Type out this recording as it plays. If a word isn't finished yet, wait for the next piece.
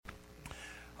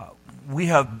We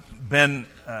have been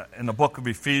in the book of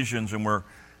Ephesians, and we're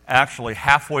actually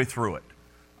halfway through it.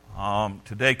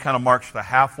 Today kind of marks the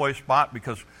halfway spot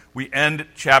because we end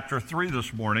chapter 3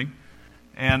 this morning.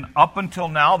 And up until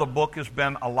now, the book has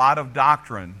been a lot of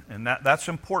doctrine, and that's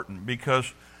important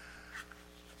because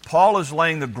Paul is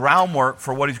laying the groundwork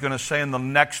for what he's going to say in the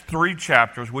next 3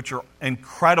 chapters, which are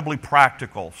incredibly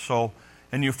practical.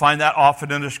 And you find that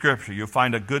often in the Scripture. You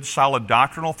find a good, solid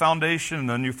doctrinal foundation, and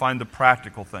then you find the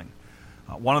practical thing.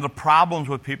 One of the problems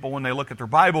with people when they look at their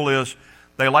Bible is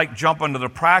they like jumping to the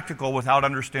practical without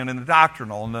understanding the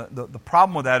doctrinal. And the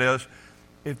problem with that is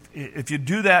if you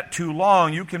do that too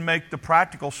long, you can make the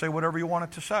practical say whatever you want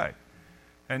it to say.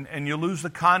 And you lose the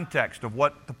context of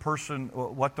what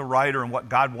the writer and what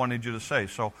God wanted you to say.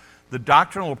 So the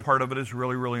doctrinal part of it is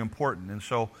really, really important. And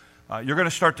so you're going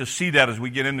to start to see that as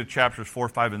we get into chapters 4,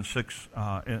 5, and 6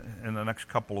 in the next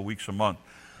couple of weeks, a month.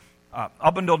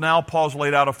 Up until now, Paul's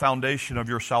laid out a foundation of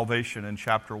your salvation in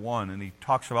chapter 1, and he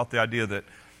talks about the idea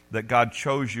that God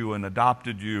chose you and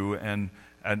adopted you and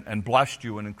blessed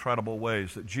you in incredible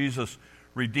ways, that Jesus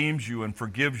redeems you and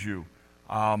forgives you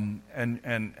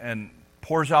and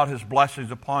pours out his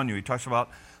blessings upon you. He talks about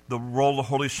the role of the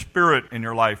Holy Spirit in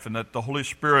your life, and that the Holy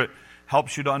Spirit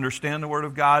helps you to understand the Word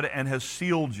of God and has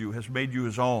sealed you, has made you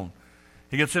his own.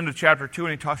 He gets into chapter 2,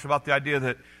 and he talks about the idea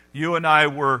that you and I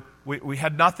we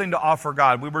had nothing to offer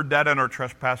God. We were dead in our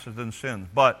trespasses and sins.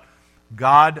 But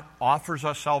God offers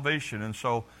us salvation. And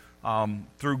so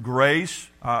through grace,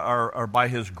 or by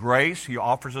his grace, he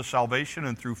offers us salvation.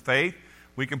 And through faith,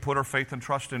 we can put our faith and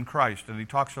trust in Christ. And he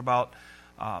talks about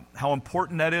how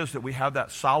important that is, that we have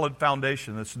that solid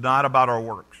foundation. It's not about our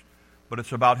works, but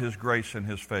it's about his grace and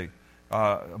his faith,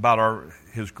 about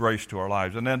his grace to our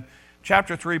lives. And then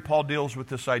chapter 3, Paul deals with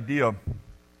this idea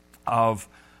of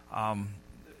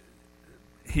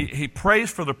he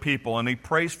prays for the people, and he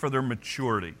prays for their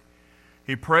maturity.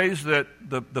 He prays that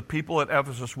the people at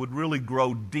Ephesus would really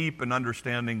grow deep in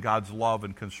understanding God's love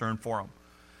and concern for them.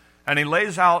 And he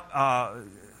lays out,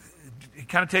 he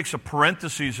kind of takes a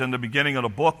parenthesis in the beginning of the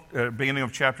book, beginning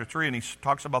of chapter 3, and he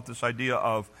talks about this idea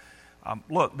of,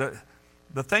 look,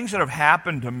 the things that have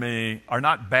happened to me are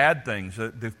not bad things.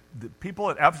 The people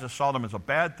at Ephesus saw them as a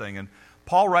bad thing, and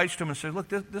Paul writes to him and says, look,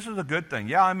 this is a good thing.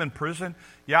 Yeah, I'm in prison.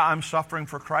 Yeah, I'm suffering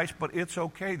for Christ, but it's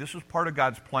okay. This is part of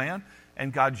God's plan,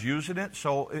 and God's using it,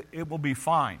 so it will be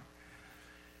fine.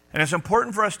 And it's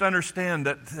important for us to understand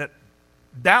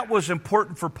that was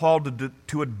important for Paul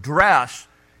to address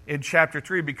in chapter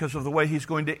 3 because of the way he's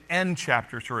going to end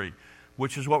chapter 3,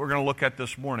 which is what we're going to look at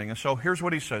this morning. And so here's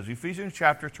what he says. Ephesians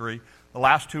chapter 3, the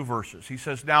last 2 verses. He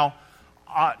says, now,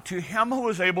 to him who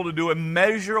is able to do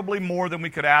immeasurably more than we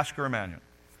could ask or imagine,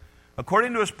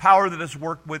 according to his power that is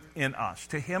worked within us,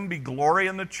 to him be glory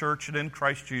in the church and in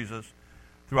Christ Jesus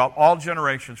throughout all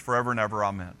generations, forever and ever.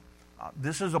 Amen.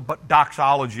 This is a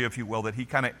doxology, if you will, that he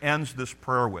kind of ends this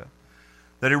prayer with,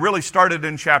 that he really started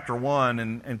in chapter 1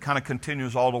 and kind of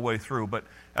continues all the way through. But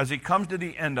as he comes to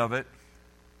the end of it,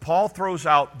 Paul throws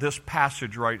out this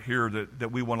passage right here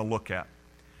that we want to look at.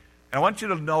 And I want you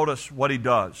to notice what he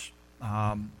does.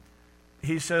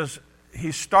 He says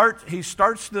he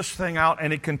starts this thing out,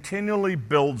 and he continually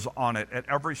builds on it at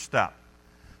every step.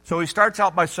 So he starts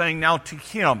out by saying, now to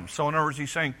him. So in other words,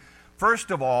 he's saying, first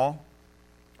of all,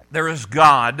 there is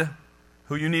God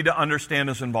who you need to understand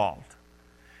is involved.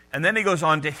 And then he goes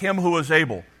on to him who is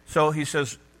able. So he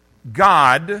says,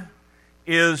 God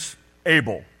is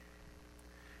able.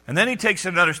 And then he takes it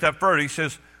another step further. He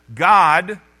says,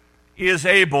 God is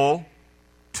able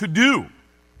to do.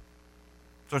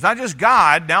 So it's not just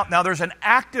God. Now there's an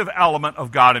active element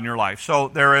of God in your life. So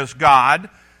there is God,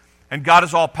 and God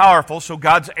is all-powerful, so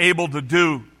God's able to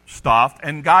do stuff,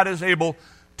 and God is able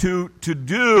to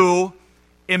do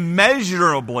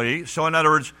immeasurably, so in other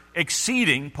words,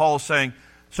 exceeding, Paul's saying.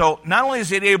 So not only is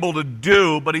he able to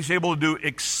do, but he's able to do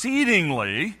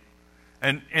exceedingly,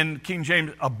 and in King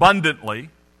James, abundantly.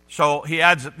 So he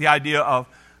adds the idea of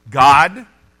God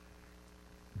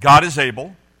is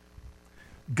able.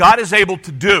 God is able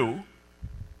to do.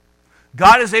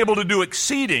 God is able to do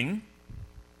exceeding.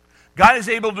 God is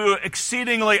able to do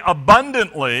exceedingly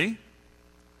abundantly.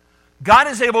 God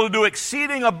is able to do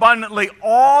exceeding abundantly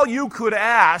all you could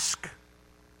ask.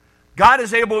 God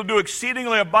is able to do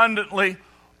exceedingly abundantly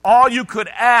all you could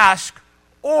ask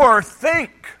or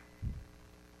think.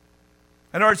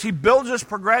 In other words, he builds this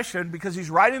progression because he's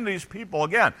writing to these people.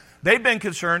 Again, they've been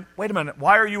concerned, wait a minute,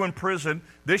 why are you in prison?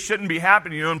 This shouldn't be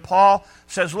happening to you. And Paul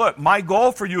says, look, my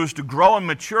goal for you is to grow in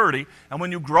maturity. And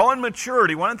when you grow in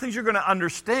maturity, one of the things you're going to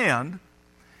understand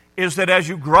is that as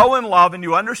you grow in love and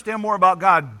you understand more about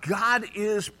God, God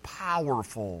is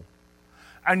powerful.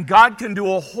 And God can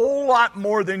do a whole lot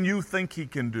more than you think he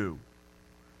can do.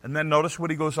 And then notice what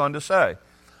he goes on to say.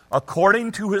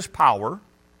 According to his power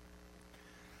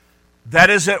that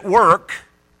is at work,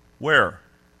 where?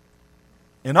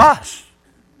 In us.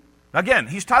 Again,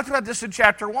 he's talked about this in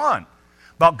chapter 1.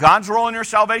 About God's role in your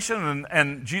salvation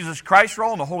and Jesus Christ's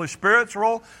role and the Holy Spirit's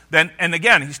role. And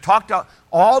again, he's talked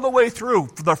all the way through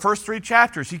for the first 3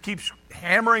 chapters. He keeps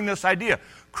hammering this idea.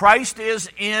 Christ is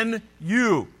in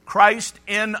you. Christ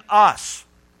in us.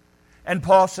 And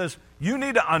Paul says, you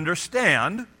need to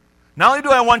understand, not only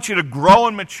do I want you to grow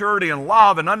in maturity and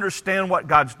love and understand what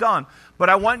God's done, but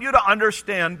I want you to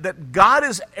understand that God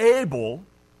is able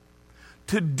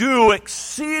to do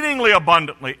exceedingly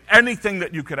abundantly anything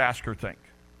that you could ask or think.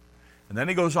 And then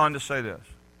he goes on to say this.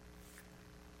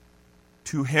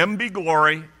 To him be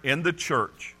glory in the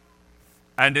church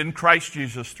and in Christ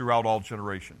Jesus throughout all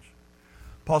generations.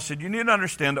 Paul said, you need to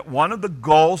understand that one of the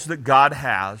goals that God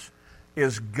has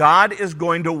is God is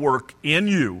going to work in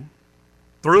you,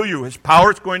 through you. His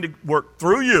power is going to work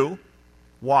through you.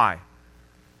 Why?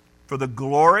 For the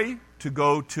glory to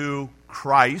go to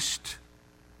Christ,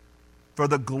 for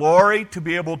the glory to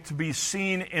be able to be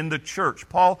seen in the church.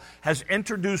 Paul has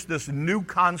introduced this new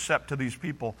concept to these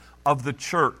people of the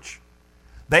church.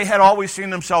 They had always seen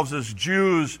themselves as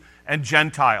Jews and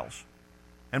Gentiles.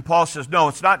 And Paul says, no,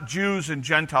 it's not Jews and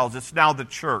Gentiles, it's now the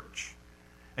church.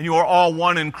 And you are all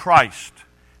one in Christ.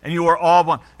 And you are all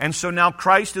one. And so now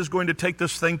Christ is going to take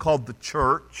this thing called the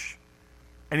church,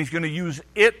 and he's going to use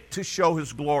it to show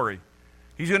his glory.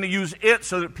 He's going to use it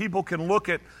so that people can look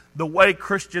at the way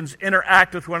Christians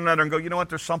interact with one another and go, you know what,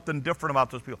 there's something different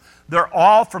about those people. They're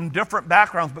all from different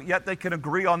backgrounds, but yet they can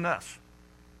agree on this.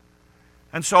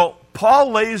 And so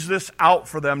Paul lays this out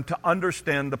for them to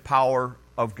understand the power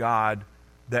of God,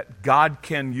 that God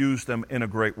can use them in a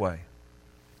great way.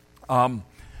 I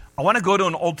want to go to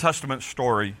an Old Testament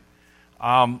story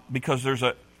because there's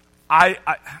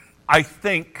I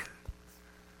think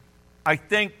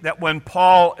that when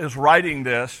Paul is writing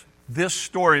this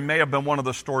story may have been one of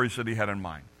the stories that he had in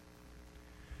mind.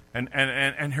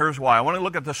 And here's why. I want to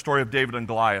look at the story of David and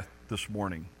Goliath this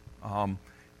morning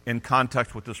in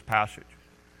context with this passage.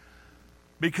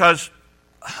 Because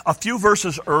a few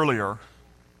verses earlier,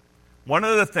 one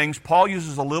of the things, Paul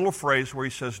uses a little phrase where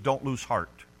he says, don't lose heart.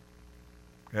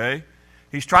 Okay?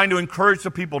 He's trying to encourage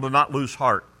the people to not lose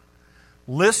heart.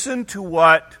 Listen to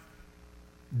what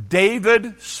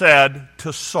David said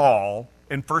to Saul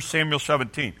in 1 Samuel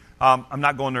 17. I'm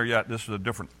not going there yet. This is a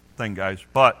different thing, guys.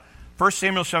 But 1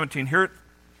 Samuel 17, here,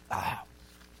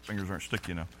 fingers aren't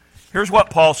sticky enough. Here's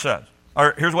what Paul says,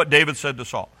 or here's what David said to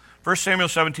Saul. 1 Samuel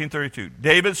 17:32.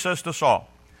 David says to Saul,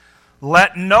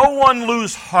 let no one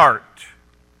lose heart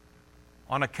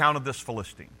on account of this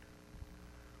Philistine.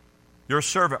 Your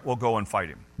servant will go and fight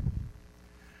him.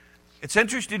 It's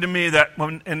interesting to me that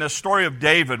in the story of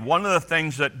David, one of the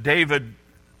things that David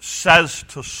says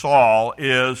to Saul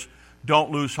is,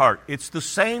 don't lose heart. It's the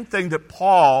same thing that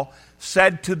Paul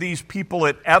said to these people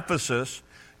at Ephesus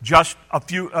just a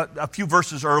few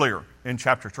verses earlier in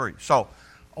chapter 3. So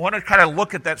I want to kind of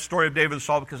look at that story of David and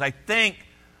Saul because I think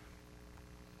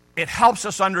it helps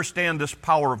us understand this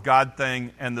power of God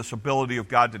thing and this ability of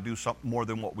God to do something more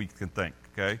than what we can think.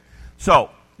 Okay?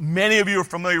 So many of you are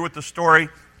familiar with the story.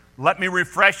 Let me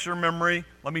refresh your memory.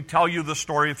 Let me tell you the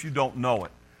story if you don't know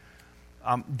it.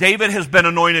 David has been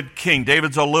anointed king.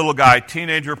 David's a little guy,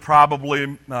 teenager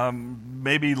probably,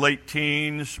 maybe late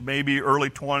teens, maybe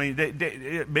early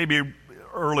 20s, maybe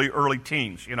early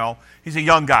teens, you know. He's a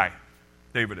young guy,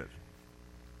 David is.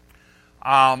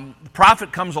 The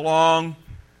prophet comes along,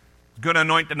 going to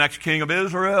anoint the next king of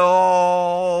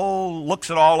Israel, looks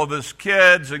at all of his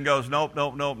kids and goes, nope.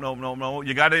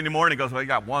 You got any more? And he goes, well, you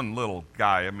got one little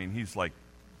guy. I mean, he's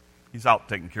out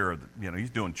taking care of, he's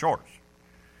doing chores.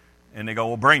 And they go,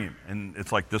 well, bring him. And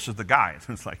it's like, this is the guy.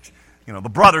 It's like, the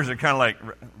brothers are kind of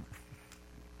like,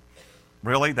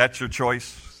 really? That's your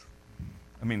choice?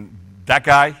 I mean, that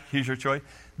guy, he's your choice?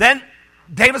 Then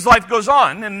David's life goes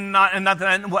on,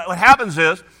 and what happens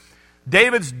is,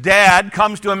 David's dad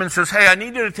comes to him and says, hey, I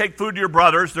need you to take food to your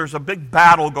brothers. There's a big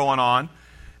battle going on,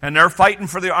 and they're fighting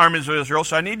for the armies of Israel,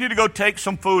 so I need you to go take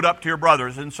some food up to your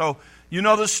brothers. And so, you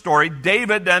know the story.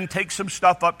 David then takes some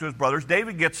stuff up to his brothers.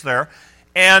 David gets there,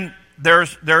 and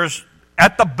there's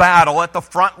at the battle, at the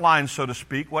front line, so to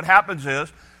speak, what happens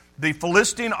is the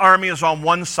Philistine army is on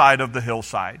one side of the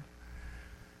hillside.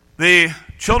 The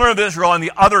children of Israel on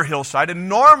the other hillside. And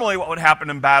normally what would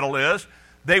happen in battle is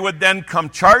they would then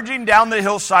come charging down the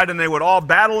hillside and they would all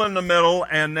battle in the middle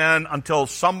and then until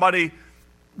somebody's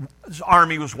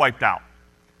army was wiped out.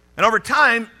 And over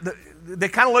time, they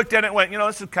kind of looked at it and went,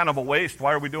 this is kind of a waste.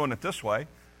 Why are we doing it this way?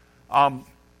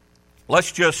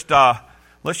 Let's just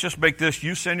make this,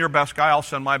 you send your best guy, I'll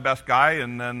send my best guy,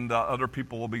 and then the other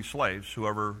people will be slaves.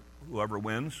 Whoever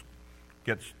wins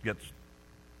gets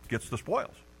the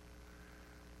spoils.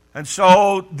 And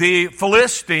so the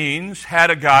Philistines had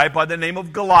a guy by the name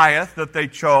of Goliath that they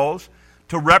chose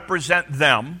to represent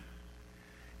them.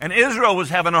 And Israel was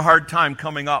having a hard time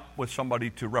coming up with somebody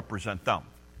to represent them.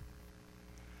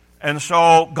 And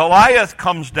so Goliath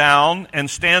comes down and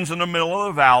stands in the middle of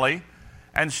the valley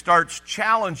and starts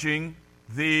challenging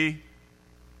the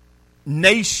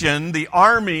nation, the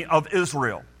army of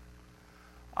Israel.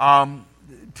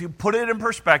 To put it in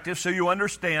perspective so you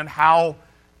understand how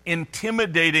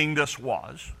intimidating this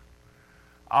was,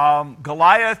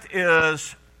 Goliath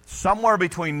is somewhere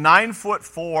between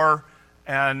 9'4"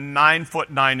 and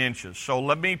 9'9". So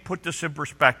let me put this in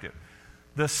perspective.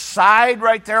 The side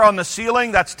right there on the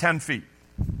ceiling, that's 10 feet.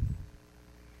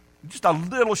 Just a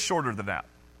little shorter than that.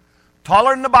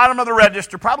 Taller than the bottom of the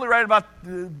register, probably right about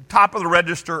the top of the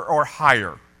register or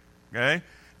higher. Okay?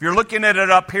 If you're looking at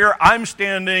it up here, I'm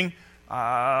standing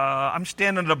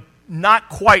at not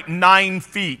quite 9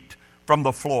 feet from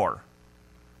the floor.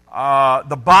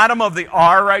 The bottom of the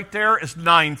R right there is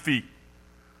 9 feet.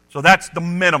 So that's the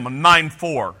minimum.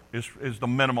 9'4" is the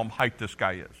minimum height this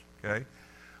guy is. Okay?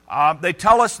 They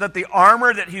tell us that the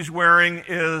armor that he's wearing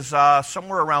is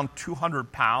somewhere around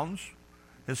 200 pounds,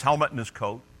 his helmet and his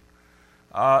coat.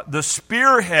 The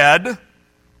spearhead,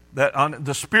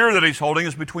 the spear that he's holding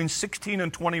is between 16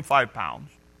 and 25 pounds.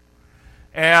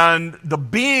 And the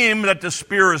beam that the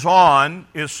spear is on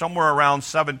is somewhere around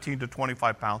 17 to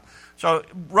 25 pounds. So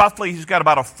roughly he's got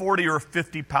about a 40 or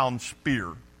 50 pound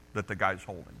spear that the guy's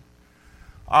holding.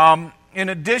 In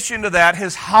addition to that,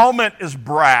 his helmet is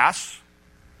brass.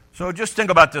 So just think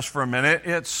about this for a minute.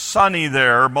 It's sunny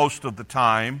there most of the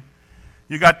time.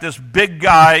 You got this big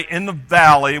guy in the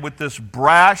valley with this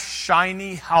brass,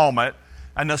 shiny helmet,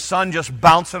 and the sun just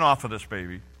bouncing off of this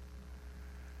baby.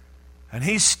 And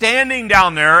he's standing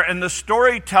down there, and the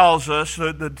story tells us,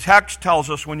 the text tells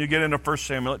us when you get into 1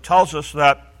 Samuel, it tells us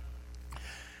that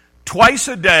twice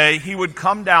a day he would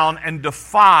come down and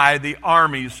defy the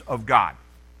armies of God.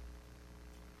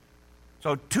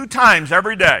 So 2 times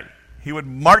every day he would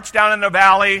march down in the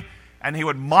valley, and he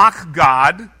would mock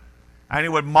God, and he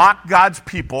would mock God's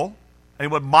people, and he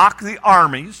would mock the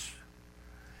armies,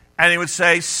 and he would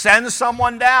say, send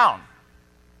someone down.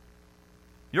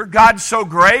 Your God's so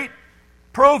great,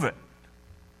 prove it.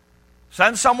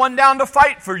 Send someone down to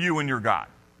fight for you and your God.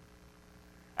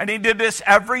 And he did this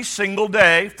every single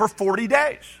day for 40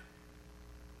 days.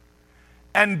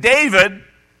 And David,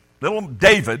 little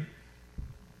David,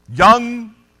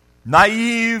 young,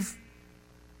 naive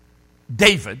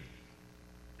David,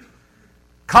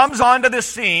 comes onto the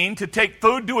scene to take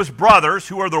food to his brothers,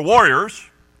 who are the warriors,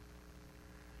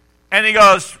 and he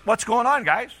goes, what's going on,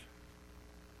 guys?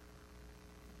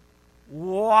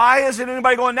 Why isn't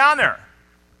anybody going down there?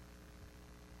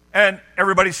 And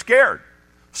everybody's scared.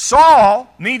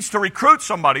 Saul needs to recruit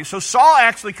somebody, so Saul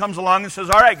actually comes along and says,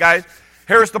 all right, guys,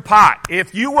 here's the pot.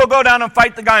 If you will go down and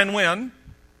fight the guy and win,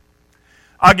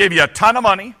 I'll give you a ton of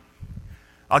money,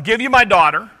 I'll give you my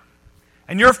daughter,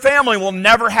 and your family will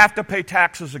never have to pay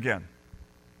taxes again.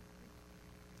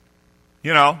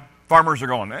 Farmers are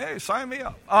going, hey, sign me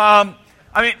up.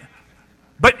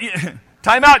 But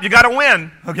time out, you got to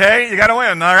win, okay? You got to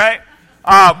win, all right?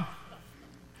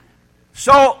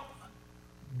 So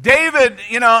David,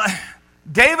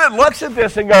 David looks at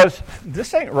this and goes,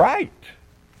 this ain't right.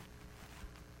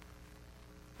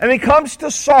 And he comes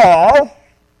to Saul,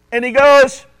 and he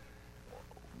goes,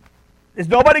 is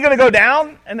nobody going to go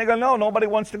down? And they go, no, nobody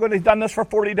wants to go. He's done this for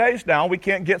 40 days now. We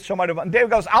can't get somebody. And David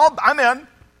goes, I'm in.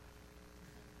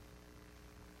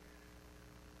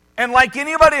 And like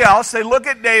anybody else, they look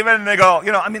at David and they go,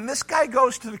 this guy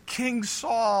goes to the King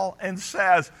Saul and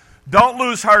says, don't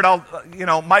lose heart.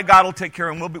 My God will take care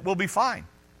of him. We'll be fine.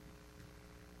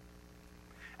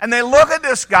 And they look at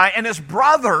this guy, and his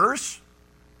brothers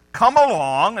come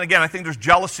along. And again, I think there's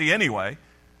jealousy anyway.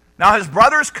 Now his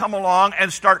brothers come along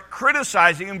and start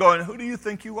criticizing him, going, who do you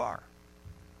think you are?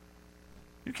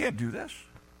 You can't do this.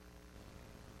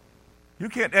 You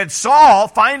can't. And Saul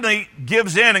finally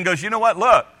gives in and goes, you know what,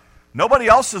 look, nobody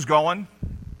else is going.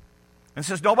 And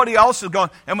says nobody else is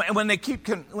going. And when they keep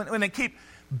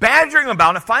badgering him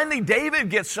about it, finally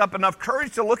David gets up enough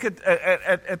courage to look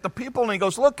at the people, and he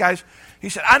goes, look, guys, he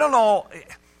said, I don't know.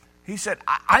 He said,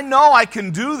 I know I can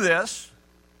do this.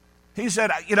 He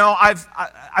said,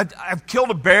 I've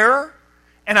killed a bear,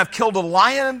 and I've killed a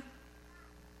lion.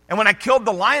 And when I killed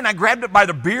the lion, I grabbed it by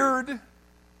the beard.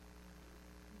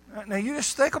 Now, you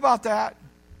just think about that.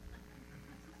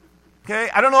 Okay,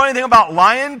 I don't know anything about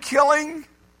lion killing,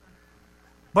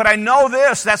 but I know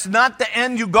this, that's not the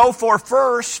end you go for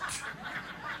first.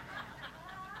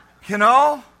 You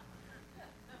know?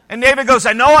 And David goes,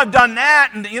 I know I've done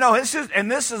that, and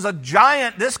this is a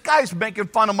giant. This guy's making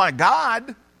fun of my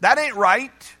God. That ain't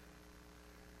right.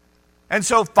 And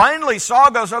so finally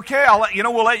Saul goes, okay,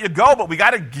 we'll let you go, but we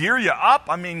got to gear you up.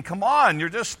 I mean, come on, you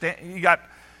got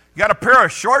a pair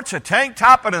of shorts, a tank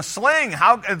top, and a sling,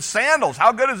 and sandals.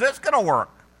 How good is this going to work?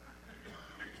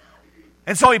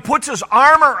 And so he puts his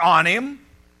armor on him,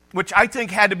 which I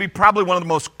think had to be probably one of the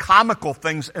most comical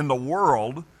things in the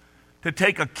world, to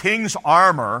take a king's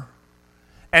armor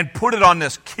and put it on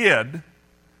this kid.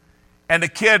 And the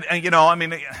kid,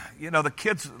 the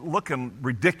kid's looking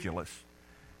ridiculous.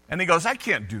 And he goes, I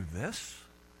can't do this.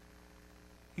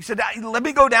 He said, let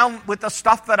me go down with the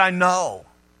stuff that I know.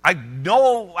 I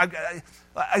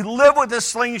live with this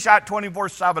slingshot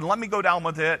 24/7. Let me go down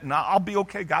with it, and I'll be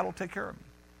okay. God will take care of me.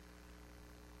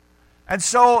 And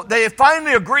so they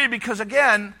finally agree because,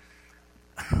 again,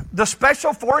 the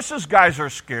special forces guys are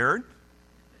scared.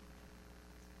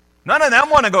 None of them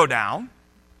want to go down.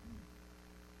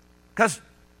 Because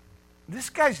this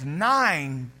guy's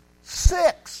 9'6".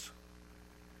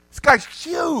 This guy's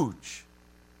huge.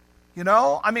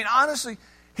 Honestly,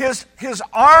 his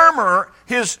armor,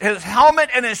 his helmet,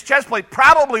 and his chest plate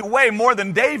probably weigh more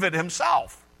than David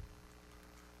himself.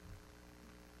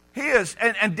 He is.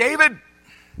 And David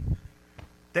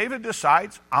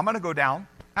decides, I'm going to go down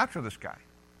after this guy.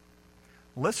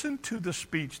 Listen to the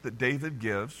speech that David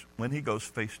gives when he goes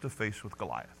face to face with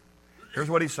Goliath. Here's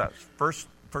what he says. 1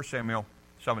 Samuel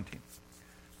 17.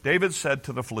 David said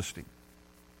to the Philistine,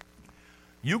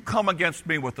 you come against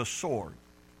me with a sword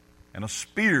and a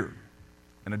spear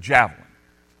and a javelin.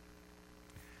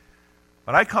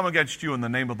 But I come against you in the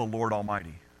name of the Lord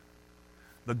Almighty,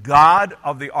 the God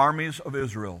of the armies of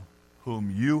Israel,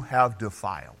 whom you have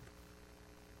defiled.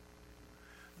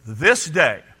 This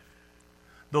day,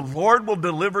 the Lord will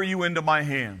deliver you into my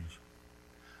hands.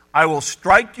 I will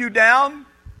strike you down,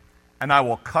 and I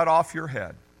will cut off your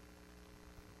head.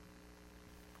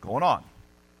 Going on.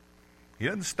 He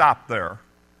didn't stop there.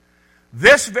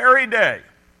 This very day,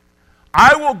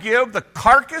 I will give the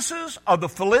carcasses of the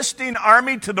Philistine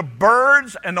army to the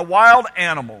birds and the wild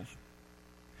animals,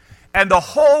 and the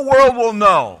whole world will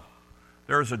know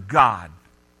there is a God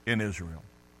in Israel.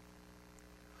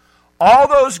 All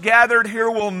those gathered here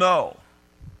will know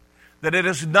that it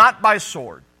is not by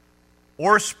sword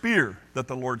or spear that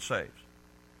the Lord saves.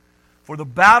 For the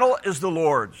battle is the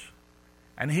Lord's,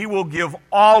 and he will give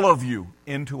all of you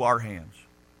into our hands.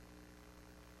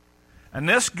 And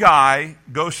this guy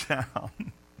goes down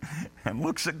and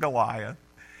looks at Goliath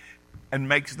and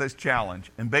makes this challenge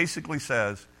and basically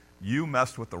says, you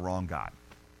messed with the wrong God.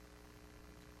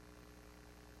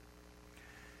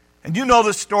 And you know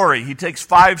the story. He takes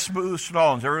 5 smooth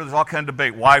stones. There's all kind of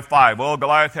debate. Why 5? Well,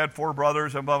 Goliath had 4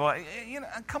 brothers and blah, blah.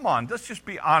 Come on, let's just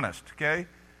be honest, okay?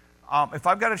 If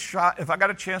I've got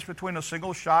a chance between a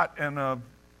single shot and a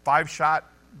 5-shot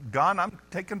gun, I'm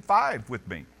taking 5 with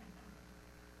me.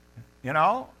 And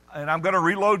I'm going to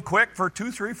reload quick for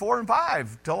 2, 3, 4, and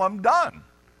 5 till I'm done.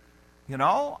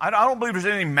 I don't believe there's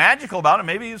anything magical about it.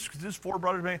 Maybe it's his 4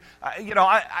 brothers.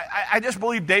 I just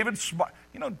believe David's smart.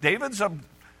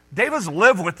 David's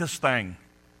lived with this thing.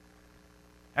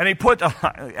 And he put,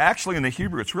 actually in the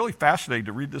Hebrew, it's really fascinating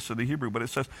to read this in the Hebrew, but it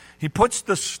says, he puts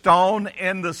the stone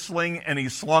in the sling and he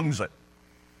slungs it.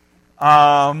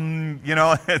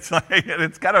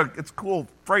 It's cool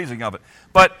phrasing of it.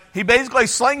 But he basically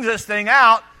slings this thing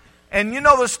out, and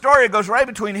the story, it goes right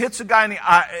between, hits the guy in the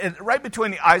eye, right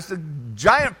between the eyes, the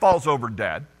giant falls over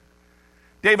dead.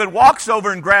 David walks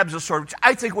over and grabs the sword, which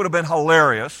I think would have been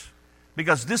hilarious,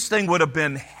 because this thing would have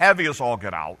been heavy as all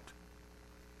get out.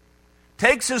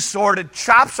 Takes his sword and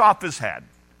chops off his head.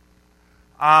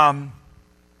 By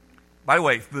the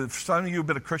way, for some of you who have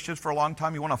been Christians for a long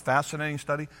time, you want a fascinating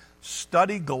study?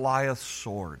 Study Goliath's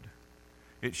sword.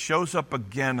 It shows up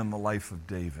again in the life of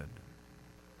David.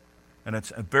 And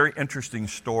it's a very interesting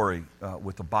story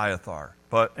with Abiathar.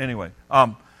 But anyway,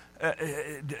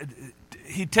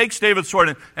 he takes David's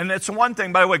sword, and it's one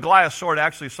thing, by the way, Goliath's sword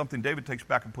actually is something David takes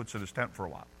back and puts in his tent for a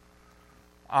while.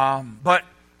 But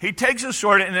he takes his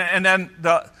sword, and then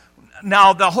the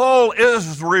whole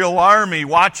Israel army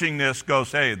watching this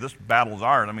goes, hey, this battle's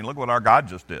ours. I mean, look what our God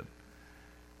just did.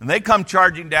 And they come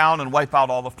charging down and wipe out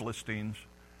all the Philistines.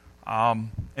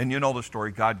 And you know the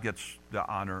story. God gets the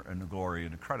honor and the glory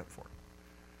and the credit for it.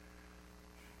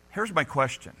 Here's my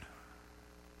question.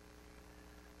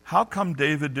 How come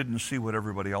David didn't see what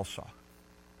everybody else saw?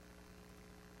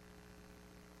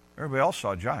 Everybody else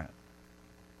saw a giant.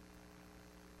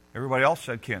 Everybody else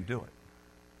said, can't do it.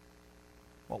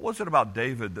 What was it about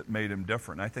David that made him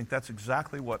different? And I think that's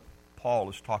exactly what Paul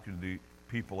is talking to the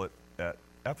people at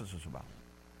Ephesus about.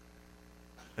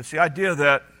 It's the idea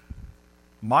that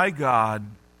my God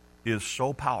is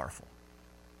so powerful.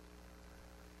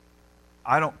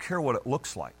 I don't care what it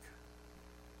looks like.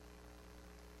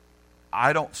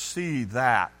 I don't see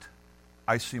that.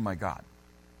 I see my God.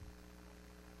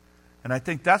 And I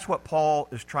think that's what Paul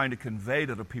is trying to convey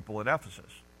to the people at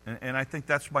Ephesus. And I think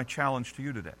that's my challenge to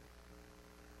you today.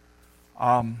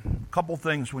 A couple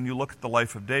things when you look at the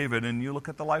life of David and you look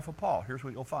at the life of Paul. Here's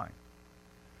what you'll find.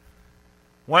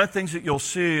 One of the things that you'll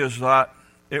see is that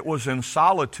it was in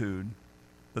solitude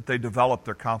that they developed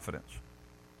their confidence.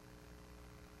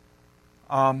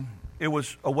 It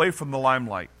was away from the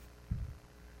limelight.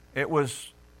 It was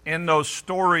in those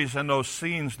stories and those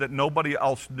scenes that nobody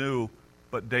else knew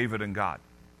but David and God.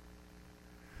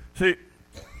 See,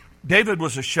 David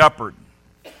was a shepherd.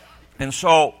 And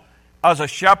so, as a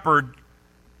shepherd,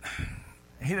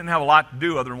 he didn't have a lot to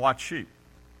do other than watch sheep.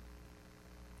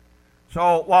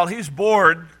 So, while he's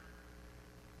bored,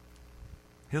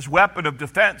 his weapon of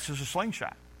defense is a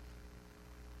slingshot.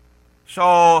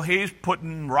 So, he's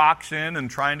putting rocks in and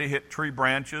trying to hit tree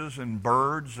branches and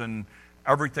birds and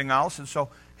everything else. And so,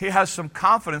 he has some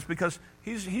confidence because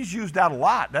he's used that a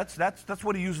lot. That's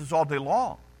what he uses all day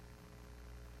long.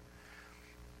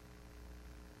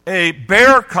 A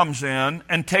bear comes in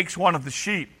and takes one of the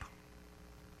sheep.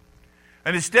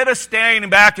 And instead of standing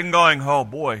back and going, oh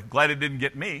boy, glad it didn't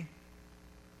get me,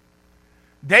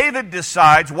 David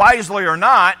decides, wisely or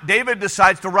not, David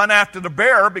decides to run after the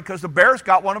bear because the bear's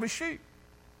got one of his sheep.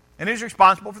 And he's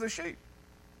responsible for the sheep.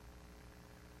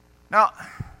 Now,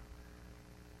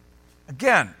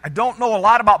 again, I don't know a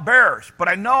lot about bears, but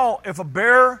I know if a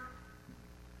bear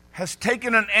has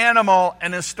taken an animal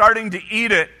and is starting to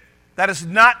eat it, that is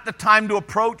not the time to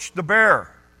approach the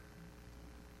bear.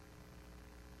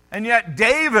 And yet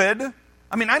David,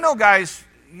 I know guys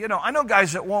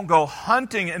that won't go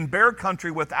hunting in bear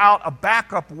country without a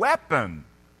backup weapon.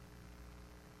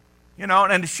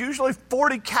 And it's usually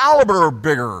 .40 caliber or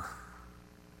bigger.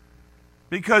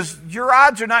 Because your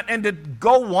odds are not, and to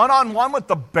go one-on-one with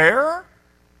the bear,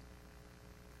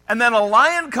 and then a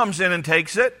lion comes in and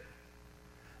takes it,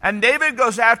 and David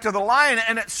goes after the lion,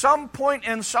 and at some point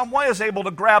in some way is able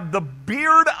to grab the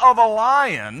beard of a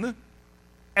lion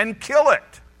and kill it.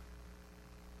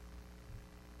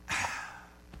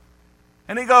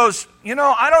 And he goes,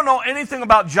 I don't know anything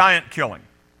about giant killing.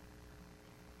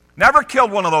 Never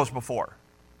killed one of those before.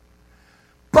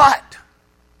 But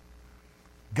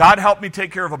God helped me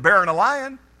take care of a bear and a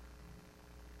lion.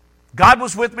 God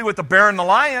was with me with the bear and the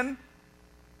lion.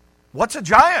 What's a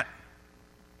giant?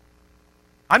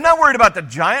 I'm not worried about the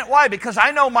giant. Why? Because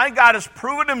I know my God has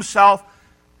proven himself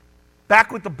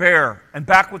back with the bear and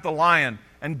back with the lion.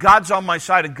 And God's on my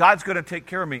side and God's going to take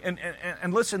care of me.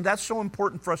 And listen, that's so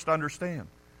important for us to understand.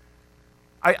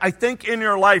 I think in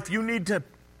your life you need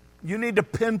to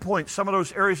pinpoint some of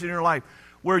those areas in your life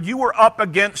where you were up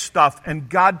against stuff and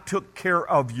God took care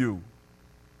of you.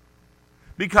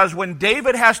 Because when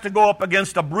David has to go up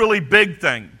against a really big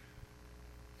thing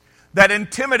that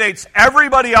intimidates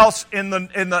everybody else in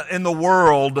the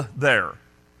world there,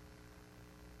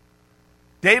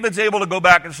 David's able to go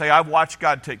back and say, I've watched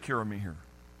God take care of me here.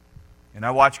 And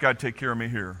I watched God take care of me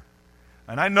here.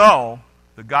 And I know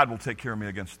that God will take care of me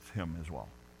against him as well.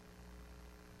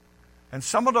 And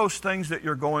some of those things that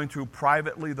you're going through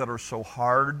privately that are so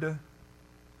hard,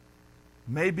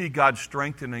 maybe God's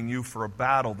strengthening you for a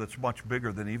battle that's much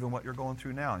bigger than even what you're going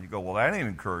through now. And you go, well, that ain't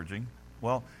encouraging.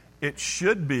 Well, it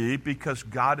should be, because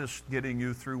God is getting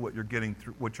you through what you're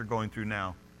going through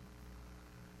now.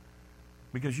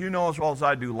 Because you know as well as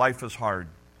I do, life is hard.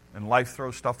 And life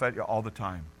throws stuff at you all the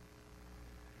time.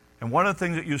 And one of the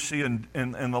things that you see in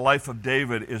the life of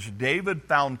David is David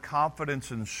found confidence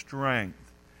and strength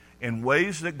in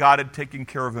ways that God had taken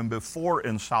care of him before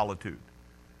in solitude,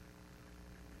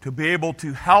 to be able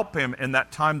to help him in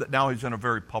that time that now he's in a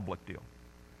very public deal.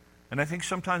 And I think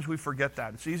sometimes we forget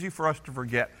that. It's easy for us to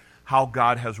forget how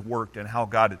God has worked and how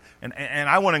God... And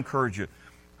I want to encourage you.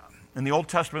 In the Old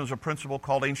Testament, there's a principle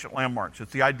called ancient landmarks.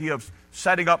 It's the idea of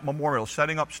setting up memorials,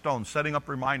 setting up stones, setting up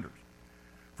reminders.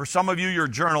 For some of you, you're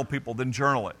journal people, then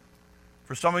journal it.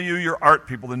 For some of you, you're art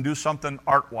people, then do something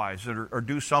art-wise, or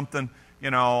do something,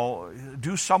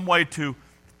 do some way to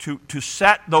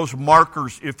set those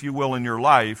markers, if you will, in your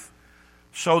life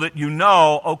so that you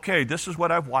know, okay, this is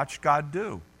what I've watched God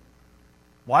do.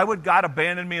 Why would God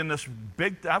abandon me in this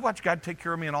big... I've watched God take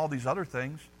care of me in all these other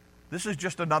things. This is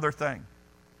just another thing.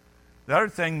 The other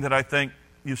thing that I think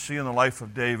you see in the life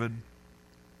of David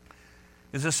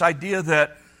is this idea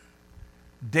that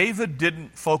David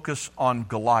didn't focus on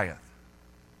Goliath.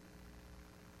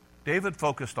 David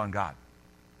focused on God.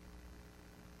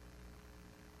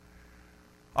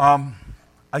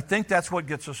 I think that's what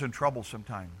gets us in trouble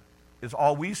sometimes, is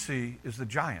all we see is the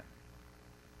giant.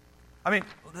 I mean,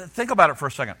 think about it for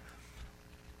a second.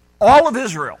 All of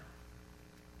Israel,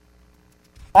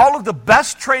 all of the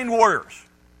best trained warriors,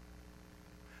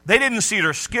 they didn't see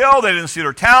their skill, they didn't see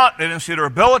their talent, they didn't see their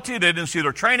ability, they didn't see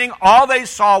their training. All they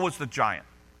saw was the giant.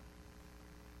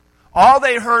 All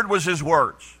they heard was his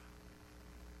words.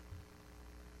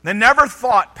 They never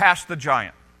thought past the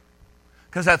giant,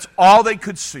 because that's all they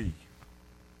could see.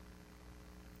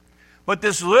 But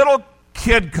this little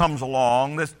kid comes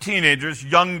along, this teenager, this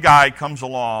young guy comes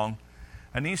along,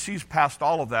 and he sees past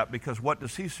all of that, because what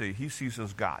does he see? He sees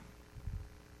his God.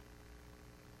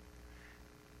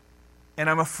 And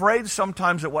I'm afraid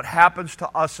sometimes that what happens to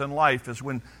us in life is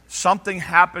when something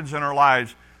happens in our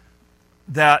lives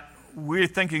that we're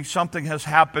thinking something has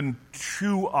happened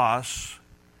to us,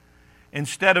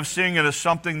 instead of seeing it as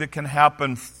something that can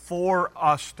happen for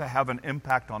us to have an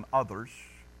impact on others.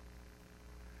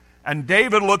 And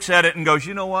David looks at it and goes,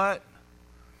 you know what?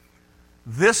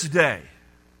 This day,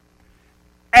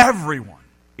 everyone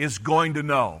is going to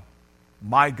know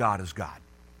my God is God.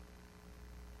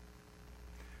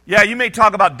 Yeah, you may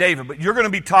talk about David, but you're going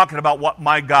to be talking about what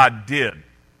my God did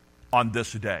on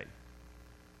this day.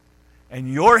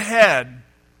 And your head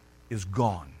is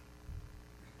gone,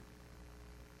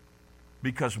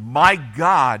 because my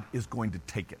God is going to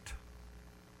take it.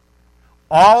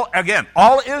 All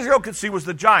Israel could see was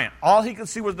the giant. All he could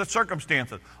see was the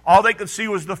circumstances. All they could see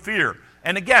was the fear.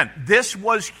 And again, this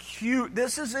was huge.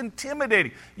 This is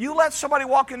intimidating. You let somebody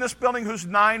walk in this building who's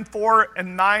 9'4"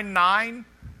 and 9'9"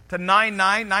 to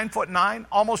 9'9", 9'9",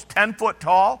 almost 10 foot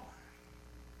tall.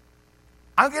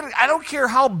 I don't care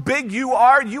how big you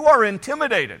are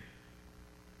intimidated.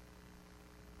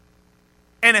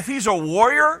 And if he's a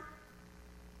warrior,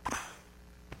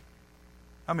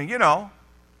 I mean,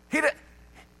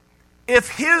 if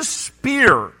his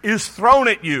spear is thrown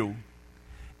at you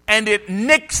and it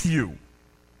nicks you,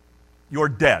 you're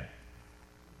dead.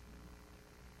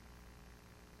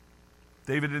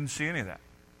 David didn't see any of that.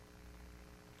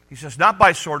 He says, not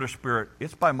by sword or spirit,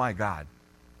 it's by my God.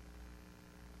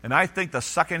 And I think the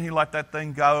second he let that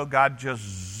thing go, God just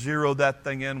zeroed that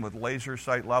thing in with laser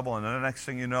sight level, and then the next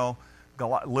thing you know,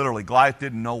 Goliath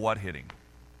didn't know what hit him.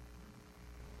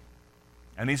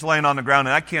 And he's laying on the ground,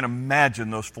 and I can't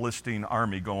imagine those Philistine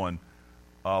army going,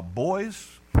 boys,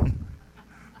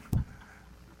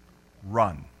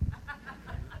 run.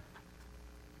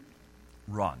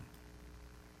 Run.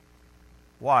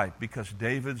 Why? Because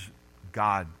David's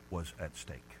God was at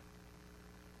stake.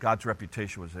 God's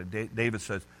reputation was at stake. David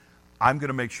says, I'm going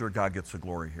to make sure God gets the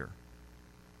glory here.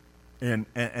 And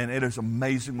it is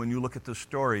amazing when you look at this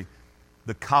story,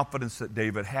 the confidence that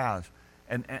David has.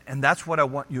 And that's what I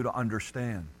want you to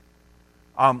understand.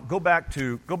 Go back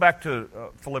to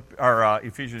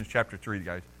Ephesians chapter 3,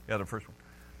 guys. Yeah, the first one.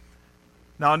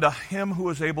 Now, unto him who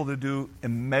is able to do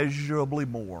immeasurably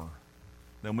more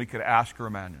than we could ask or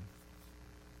imagine,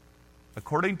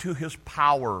 according to his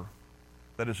power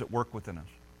that is at work within us,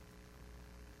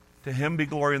 to him be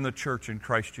glory in the church in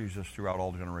Christ Jesus throughout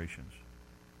all generations.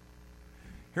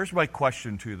 Here's my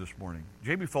question to you this morning.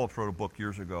 J.B. Phillips wrote a book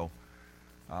years ago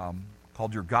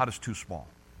called Your God is Too Small.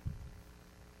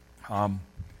 And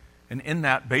in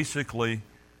that, basically,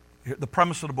 the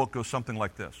premise of the book goes something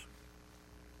like this.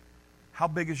 How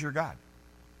big is your God?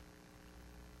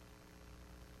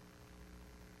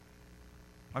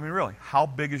 I mean, really, how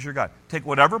big is your God? Take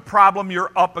whatever problem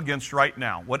you're up against right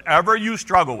now, whatever you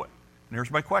struggle with. And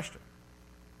here's my question.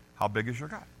 How big is your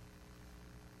God?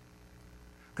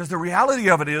 Because the reality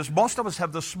of it is, most of us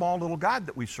have this small little God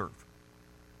that we serve.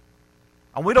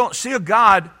 And we don't see a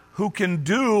God who can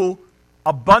do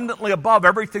abundantly above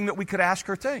everything that we could ask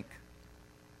or think.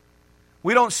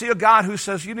 We don't see a God who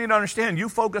says, you need to understand, you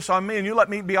focus on me and you let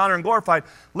me be honored and glorified.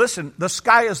 Listen, the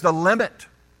sky is the limit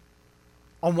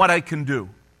on what I can do.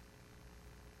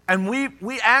 And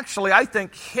we actually, I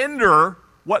think, hinder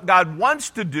what God wants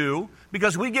to do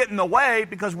because we get in the way,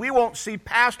 because we won't see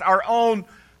past our own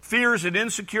fears and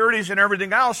insecurities and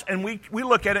everything else, and we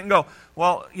look at it and go,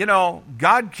 well,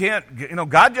 God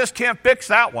just can't fix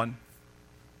that one.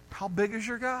 How big is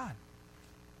your God?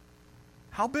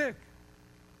 How big?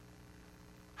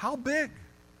 How big?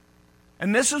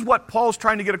 And this is what Paul's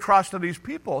trying to get across to these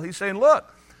people. He's saying,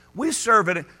 look, we serve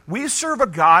a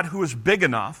God who is big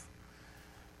enough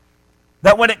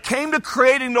that when it came to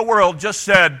creating the world, just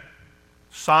said,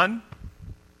 sun,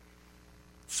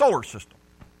 solar system.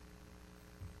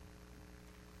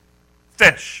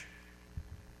 Fish.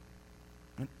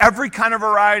 In every kind of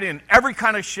variety, in every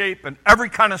kind of shape, and every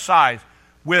kind of size,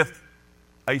 with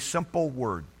a simple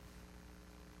word.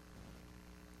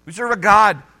 We serve a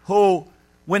God who,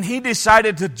 when he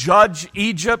decided to judge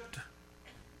Egypt,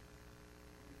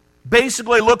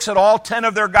 basically looks at all 10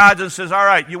 of their gods and says, all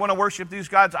right, you want to worship these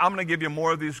gods? I'm going to give you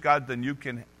more of these gods than you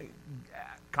can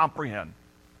comprehend.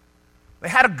 They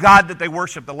had a god that they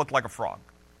worshiped that looked like a frog.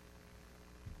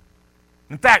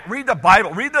 In fact, read the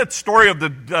Bible. Read the story of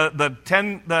the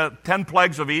 10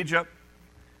 plagues of Egypt.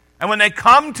 And when they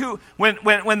come to,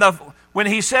 when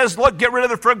he says, look, get rid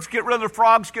of the frogs, get rid of the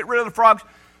frogs, get rid of the frogs,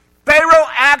 Pharaoh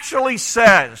actually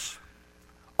says,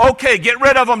 okay, get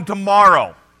rid of them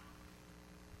tomorrow.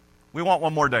 We want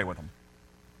one more day with them.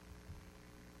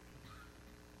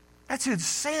 That's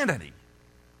insanity.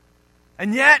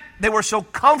 And yet, they were so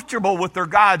comfortable with their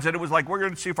gods that it was like, we're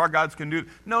going to see if our gods can do it.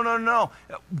 No.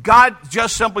 God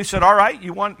just simply said, all right,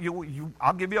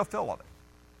 I'll give you a fill of it.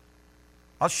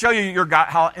 I'll show you your God,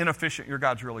 how inefficient your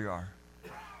gods really are.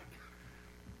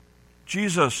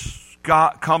 Jesus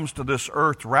comes to this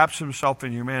earth, wraps himself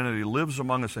in humanity, lives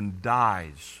among us, and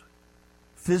dies.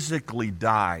 Physically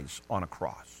dies on a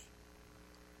cross.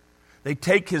 They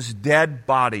take his dead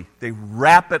body, they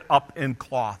wrap it up in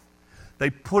cloth. They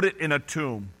put it in a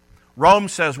tomb. Rome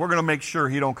says, we're going to make sure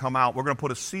he don't come out. We're going to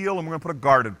put a seal and we're going to put a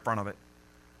guard in front of it.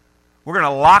 We're going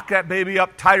to lock that baby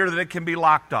up tighter than it can be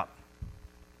locked up.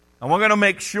 And we're going to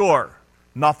make sure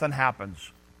nothing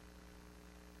happens.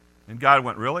 And God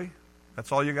went, really?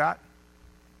 That's all you got?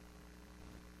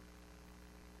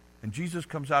 And Jesus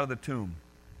comes out of the tomb,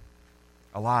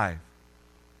 alive.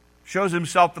 Shows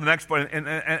himself to the next point.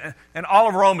 And all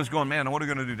of Rome is going, man, what are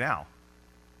we going to do now?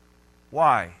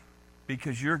 Why?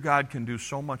 Because your God can do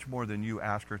so much more than you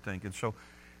ask or think. And so,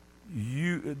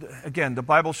 again, the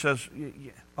Bible says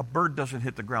a bird doesn't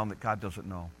hit the ground that God doesn't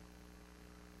know.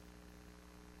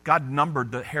 God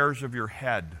numbered the hairs of your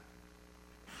head.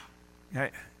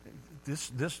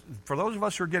 This, for those of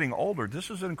us who are getting older, this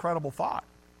is an incredible thought.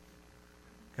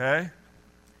 Okay?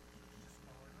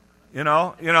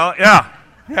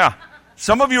 Yeah.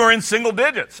 Some of you are in single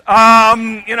digits. No,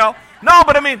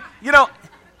 but I mean,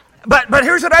 But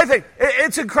here's what I think.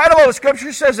 It's incredible. The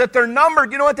Scripture says that they're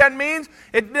numbered. You know what that means?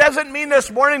 It doesn't mean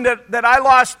this morning that I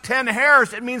lost 10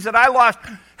 hairs. It means that I lost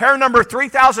hair number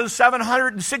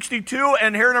 3,762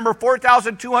 and hair number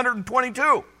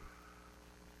 4,222.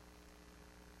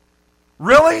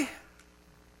 Really?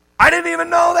 I didn't even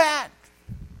know that.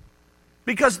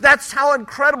 Because that's how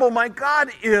incredible my God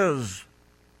is.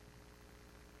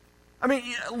 I mean,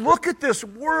 look at this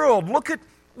world. Look at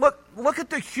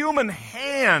the human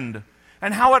hand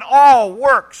and how it all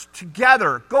works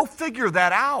together. Go figure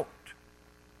that out.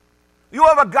 You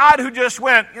have a God who just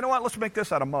went, you know what, let's make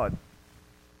this out of mud.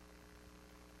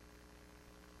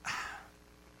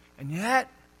 And yet,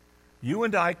 you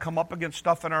and I come up against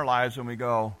stuff in our lives and we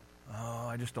go, oh,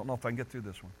 I just don't know if I can get through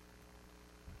this one.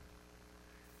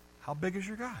 How big is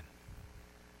your God?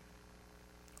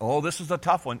 Oh, this is a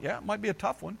tough one. Yeah, it might be a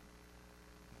tough one.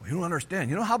 Well, you don't understand.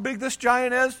 You know how big this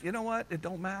giant is? You know what? It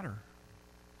don't matter.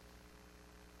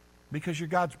 Because your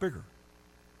God's bigger.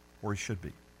 Or he should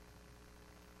be.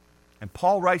 And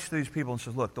Paul writes to these people and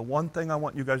says, look, the one thing I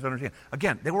want you guys to understand.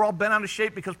 Again, they were all bent out of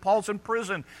shape because Paul's in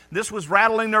prison. This was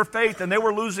rattling their faith and they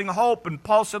were losing hope. And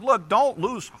Paul said, look, don't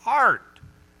lose heart.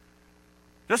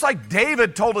 Just like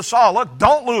David told us all, look,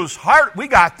 don't lose heart. We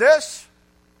got this.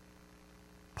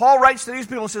 Paul writes to these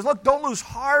people and says, look, don't lose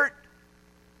heart.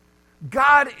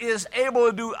 God is able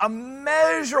to do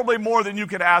immeasurably more than you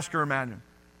could ask or imagine.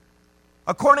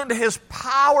 According to his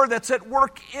power that's at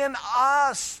work in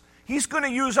us. He's going to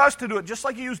use us to do it, just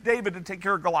like he used David to take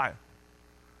care of Goliath.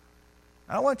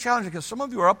 I want to challenge you because some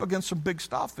of you are up against some big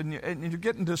stuff and you're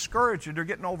getting discouraged and you're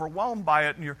getting overwhelmed by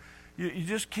it and you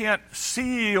just can't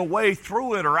see a way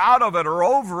through it or out of it or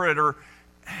over it. Or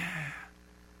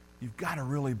you've got a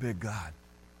really big God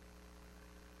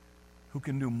who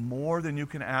can do more than you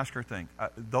can ask or think.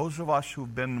 Those of us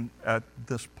who've been at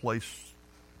this place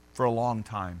for a long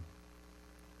time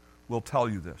will tell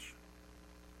you this.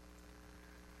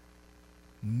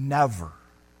 Never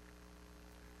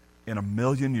in a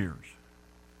million years,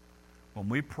 when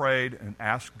we prayed and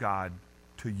asked God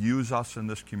to use us in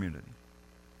this community,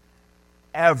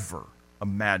 ever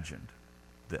imagined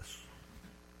this.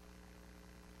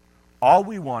 All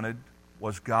we wanted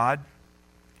was, God,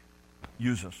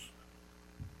 use us.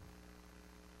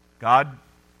 God,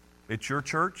 it's your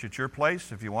church, it's your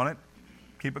place. If you want it,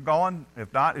 keep it going.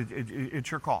 If not,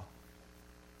 it's your call.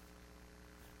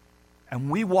 And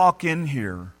we walk in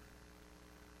here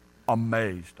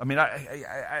amazed. I mean,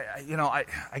 I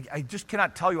just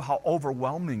cannot tell you how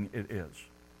overwhelming it is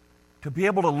to be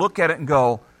able to look at it and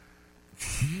go,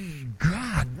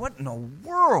 God, what in the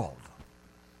world?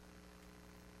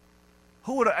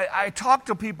 I talk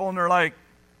to people and they're like,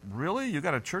 really? You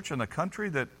got a church in the country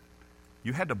that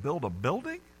you had to build a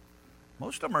building?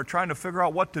 Most of them are trying to figure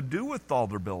out what to do with all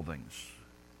their buildings.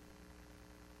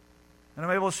 And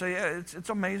I'm able to say, yeah, it's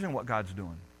amazing what God's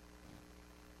doing.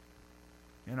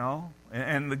 You know,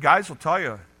 and the guys will tell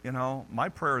you, you know, my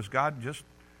prayer is, God, just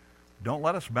don't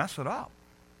let us mess it up.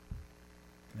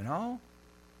 You know,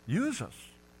 use us.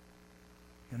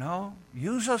 You know,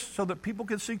 use us so that people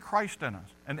can see Christ in us.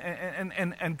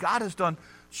 And God has done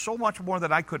so much more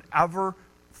than I could ever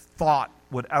thought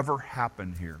would ever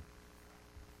happen here.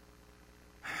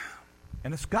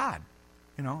 And it's God.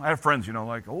 You know, I have friends, you know,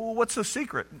 like, oh, what's the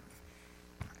secret?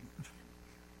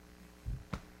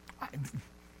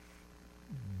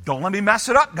 Don't let me mess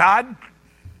it up, God.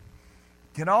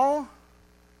 You know,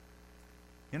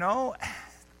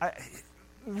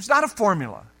 it's not a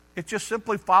formula. It's just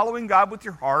simply following God with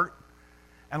your heart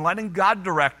and letting God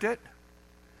direct it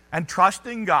and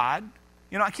trusting God.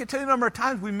 You know, I can't tell you the number of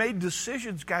times we made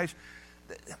decisions, guys.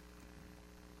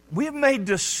 We've made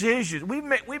decisions. We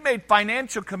made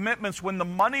financial commitments when the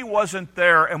money wasn't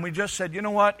there, and we just said, you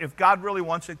know what? If God really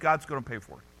wants it, God's going to pay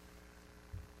for it.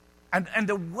 And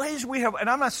the ways we have, and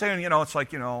I'm not saying, you know, it's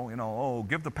like, oh,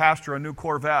 give the pastor a new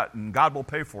Corvette and God will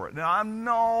pay for it.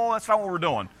 No, that's not what we're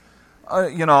doing.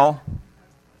 You know,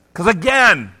 because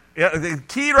again, the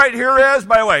key right here is,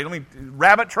 by the way,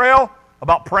 rabbit trail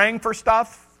about praying for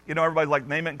stuff. You know, everybody's like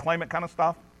name it and claim it kind of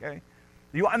stuff. Okay,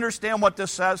 do you understand what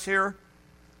this says here?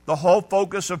 The whole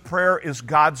focus of prayer is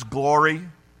God's glory.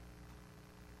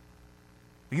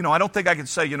 You know, I don't think I can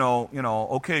say,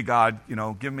 okay, God,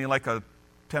 give me like a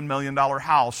 $10 million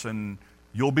house and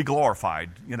you'll be glorified.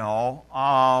 You know,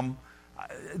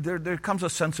 there comes a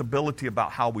sensibility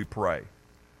about how we pray.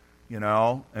 You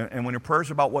know, and when your prayer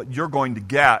is about what you're going to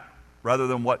get rather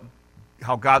than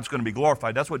how God's going to be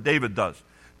glorified, that's what David does.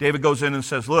 David goes in and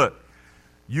says, look,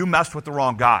 you messed with the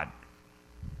wrong God.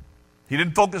 He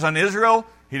didn't focus on Israel.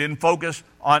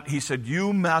 He said,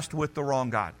 you messed with the wrong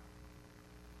God.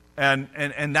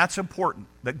 And that's important,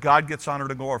 that God gets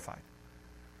honored and glorified.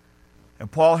 And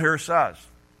Paul here says,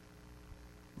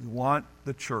 we want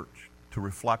the church to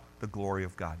reflect the glory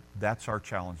of God. That's our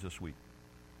challenge this week.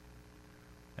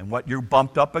 And what you're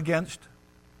bumped up against,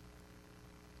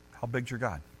 how big's your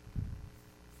God?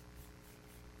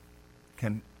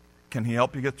 Can he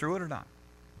help you get through it or not?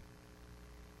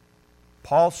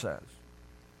 Paul says,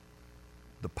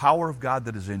 the power of God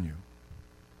that is in you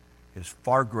is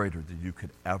far greater than you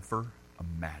could ever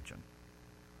imagine.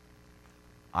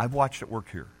 I've watched it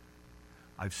work here.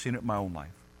 I've seen it in my own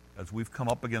life. As we've come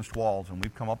up against walls and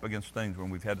we've come up against things when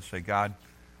we've had to say, God,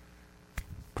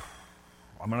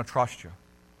 I'm going to trust you.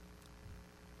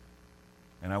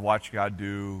 And I watch God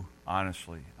do,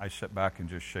 honestly, I sit back and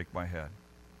just shake my head.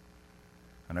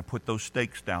 And I put those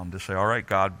stakes down to say, all right,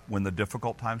 God, when the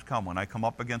difficult times come, when I come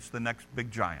up against the next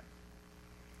big giant,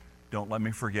 don't let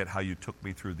me forget how you took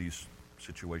me through these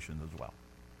situations as well.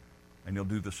 And you'll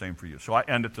do the same for you. So I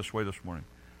end it this way this morning.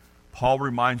 Paul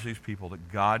reminds these people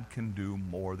that God can do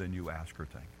more than you ask or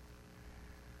think.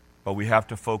 But we have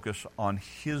to focus on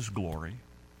His glory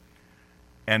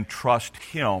and trust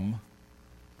Him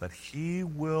that He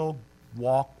will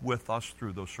walk with us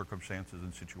through those circumstances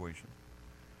and situations.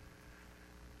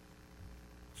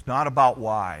 It's not about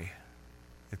why.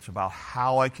 It's about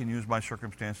how I can use my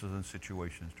circumstances and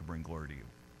situations to bring glory to you,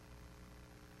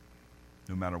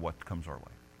 no matter what comes our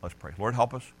way. Let's pray. Lord,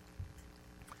 help us.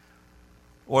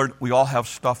 Lord, we all have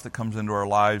stuff that comes into our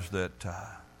lives that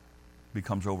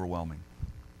becomes overwhelming.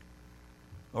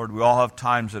 Lord, we all have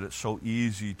times that it's so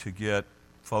easy to get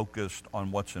focused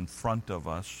on what's in front of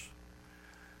us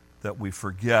that we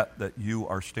forget that you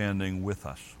are standing with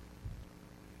us.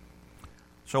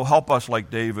 So help us, like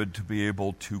David, to be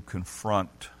able to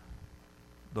confront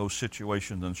those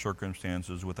situations and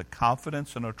circumstances with a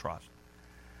confidence and a trust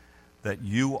that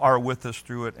you are with us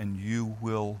through it and you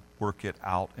will work it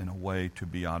out in a way to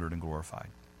be honored and glorified.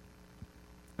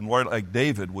 And Lord, like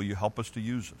David, will you help us to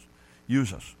use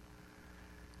us?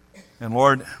 And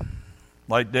Lord,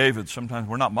 like David, sometimes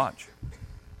we're not much.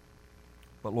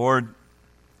 But Lord,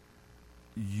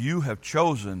 you have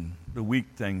chosen the weak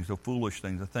things, the foolish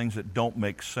things, the things that don't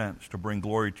make sense to bring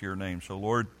glory to your name. So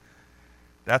Lord,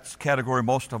 that's the category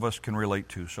most of us can relate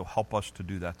to. So help us to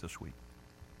do that this week.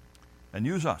 And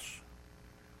use us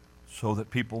so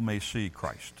that people may see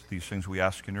Christ. These things we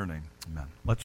ask in your name. Amen. Let's